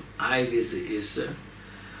Yavam. There's an Isser.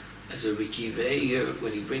 As Rabbi Kiva,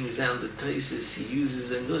 when he brings down the Taisis, he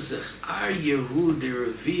uses a Nusach, Ar Yehu de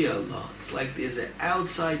Revi Allah. It's like there's an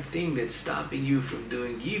outside thing that's stopping you from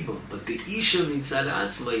doing Yibum. But the Isha Mitzad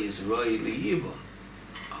Atzma is Roi Li-Yibum.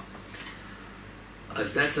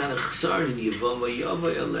 As that's not a chsar in Yevama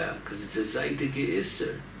Yavai Aleh, because it's a Zaitik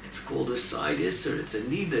Isser. It's called a side Isser. It's a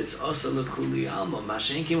Nida. It's Asala Kuli Alma.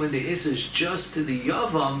 Mashenki, when the Isser is just to the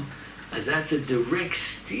Yavam, as that's a direct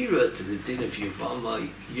stira to the din of Yevama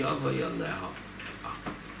Yavai Aleh.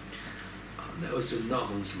 That was in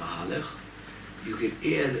Nahum's Mahalech. You could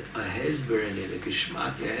add a hezber in it, a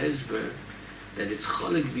geshmak, a hezber, that it's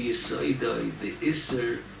cholik b'yisaydai, the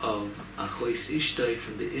Isser of Achois Ishtoi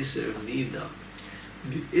from the Isser of Nida.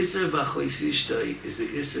 The Isser of Achois Ishtoi is the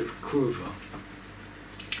Isser of Kurva.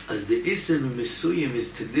 As the Isser of Mesuyim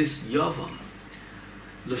is to this Yavam.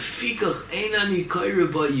 Lefikach einani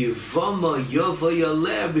kaira ba Yevama Yavai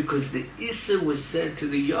Aleh, because the Isser was said to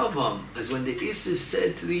the Yavam. As when the Isser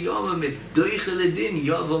said to the Yavam, it's doichel edin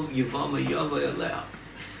Yavam Yevama Yavai Aleh.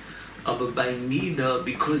 But by Nida,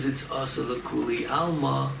 because it's Asala Kuli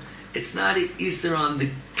Alma, it's not an Isser on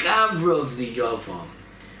the Gavra of the Yavam.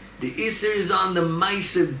 The Isser is on the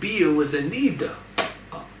Maisa Bia with a Nida.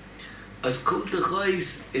 As Kum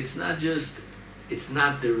Techais, it's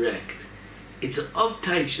not direct. It's an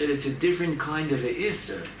uptight that it's a different kind of an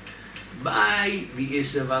Isser. By the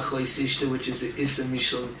Isser of Achois Ishtoi, which is the Isser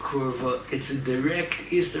Mishal Kurva, it's a direct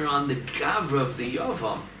Isser on the Gavra of the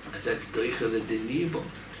Yavam. As that's Doichel Edinibum.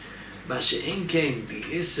 Masha'en Kain, the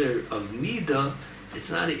Isser of Nida,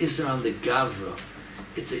 it's not an Isser on the Gavra.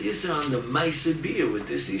 It's an Isser on the Maisa Bia with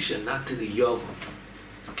this Isha, not to the Yavam.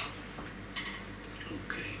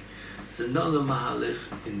 Okay. It's another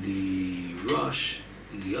Mahalech in the Rosh,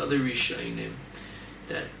 in the other Rishonim,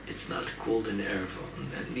 that it's not called an Erva,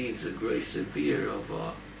 and that needs a grace of beer of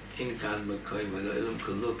Inkan Makayim. And Elam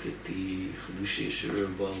could look at the Chedushi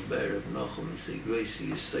Yeshurah Balber of Nachum and say, Gracie,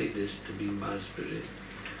 you say this to be Masberit.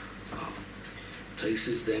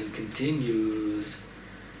 Taisis then continues,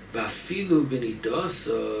 Vafilu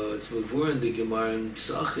b'nidasa, it's mavur in the Gemara in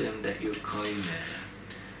Psachim that you're kind.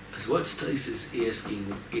 As what's Taisis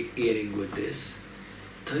adding with this?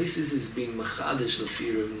 Taisis is being machadish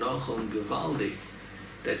l'fir of Nachum Gevaldi,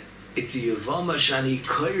 that it's a Yevama shani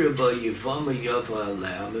kaira ba Yevama Yava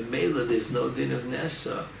Aleh, Memela there's no din of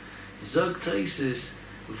Nesa. Zog Taisis,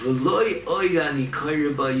 V'loi oirani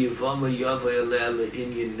kaira ba Yevama Yava Aleh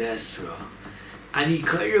inyan Nesra. And he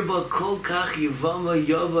kaira ba kol kach Yevamos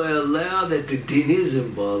yava elea that the din is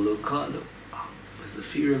in Baal Ukanu. As the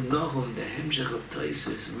fear of Nahum, the Hemshech of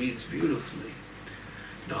Taisus reads beautifully.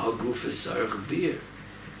 Nahaguf esarach bir.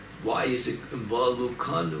 Why is it in Baal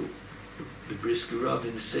Ukanu? The Brisker Rav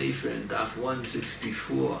in Sefer in Daf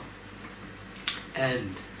 164.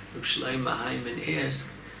 And Reb Shlomo Hyman asked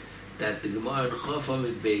that the Gemara in Chof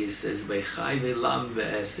Amud Beis says by Chai ve'lam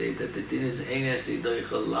ve'esei that the din is ein esei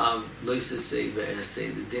doicha lam loisesei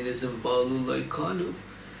ve'esei. The din is in balu loikanu.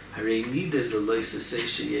 Harei nida is a loisesei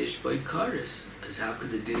sheyesh by karis. As how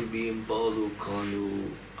could the din be in balu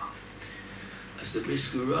kanu? As the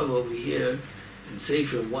Brisker Rav over here in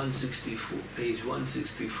Sefer 164, page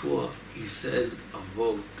 164, he says a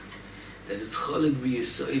vote that it's cholik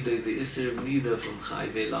b'yisoidei the iser of nida from Chai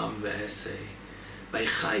ve'lam ve'esei. By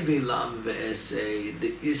Chai ve'lam ve'esei,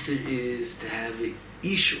 the Isser is to have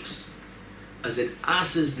ishus. As it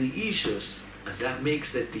asses the ishus, as that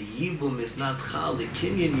makes that the Yibum is not Chal, the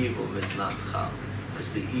Kinyan Yibum is not Chal,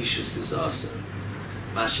 because the ishus is Aser.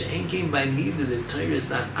 Masha Enkin by neither, the Torah is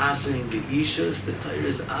not answering the ishus, the Torah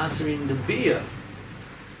is answering the Bia.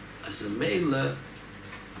 As a Mela,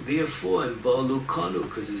 therefore in Baal Ukanu,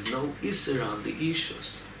 because there's no Isser on the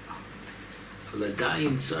ishus.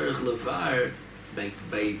 L'dayin tzarech levar, by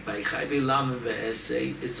Chai ve'lam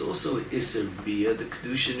ve'esei, it's also an Isser Bia, the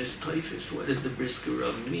Kedushin is Taifis. What does the Brisker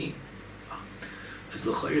Rav mean? As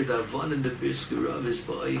l'chayr the Avon and the Brisker Rav is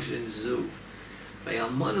ba'if in zu. By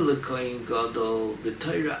Almana l'koyin gadol, the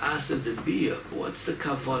Torah asad the Bia. What's the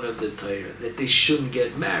kavan of the Torah? That they shouldn't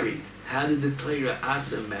get married. How did the Torah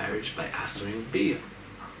asa marriage? By asering Bia.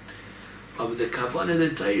 But the kavan of the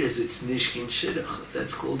Torah is it's nishkin shidduch.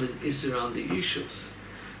 That's called an Isser on the Ishus.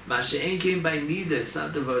 Masha came by nida. It's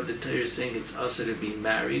not about the Torah saying it's also to be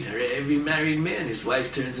married. Every married man, his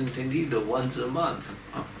wife turns into nida once a month.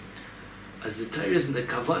 As the Torah is, the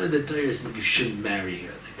kavanah of the Torah is you shouldn't marry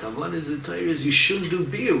her. The kavanah of the Torah is you shouldn't do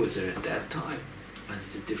beer with her at that time.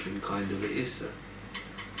 That's a different kind of a isser.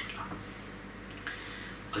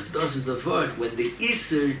 As das is the word when the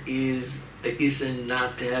isser is a isser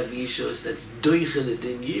not to have ishos, that's doichel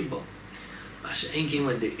din yibam. Mashenkin,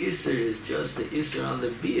 when the Isser is just the Isser on the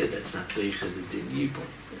Bia, that's not Doicha the Din Yibum.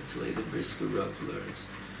 That's the way the Brisker Rav learns.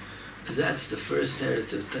 As that's the first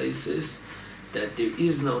teretz of Taisis, that there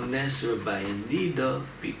is no Nesra by a Nida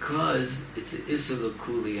because it's an Isser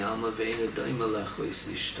L'Kuli Alma Ve'ena Doima L'Achois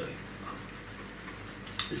Lishtoi.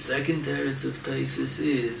 The second teretz of Taisis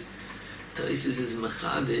is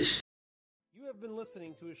Mechadish. You have been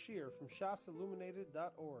listening to a shiur from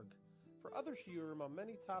shasilluminated.org. For other shiurim on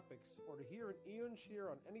many topics, or to hear an Eon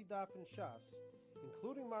shiur on any daf in Shas,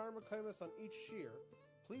 including Mara Mekaymas on each shiur,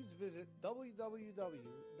 please visit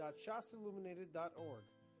www.shasilluminated.org.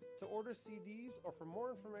 To order CDs or for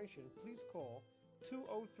more information, please call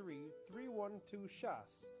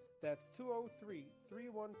 203-312-SHAS. That's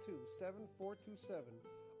 203-312-7427,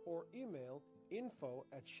 or email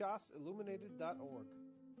info@shasilluminated.org.